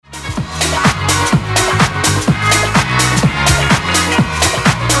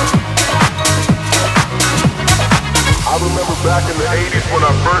80s when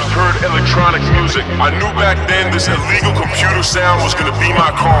I first heard electronic music. I knew back then this illegal computer sound was gonna be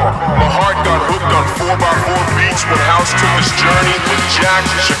my call. My heart got hooked on 4x4 beats when house took this journey with Jack,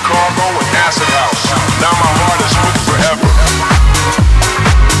 Chicago, and Acid House. Now my heart is hooked forever.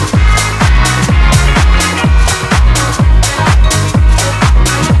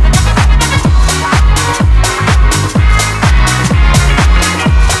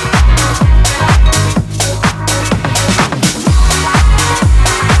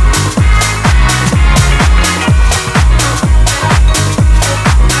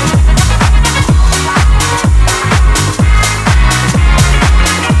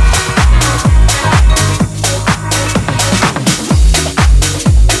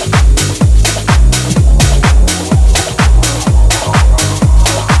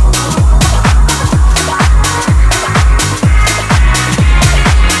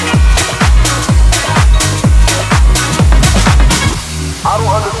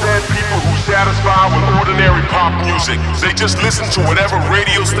 They just listen to whatever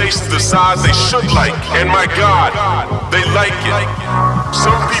radio station decides they should like. And my God, they like it.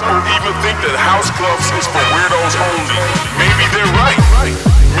 Some people even think that house clubs is for weirdos only. Maybe they're right.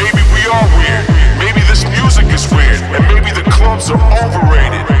 Maybe we are weird. Maybe this music is weird. And maybe the clubs are overrated.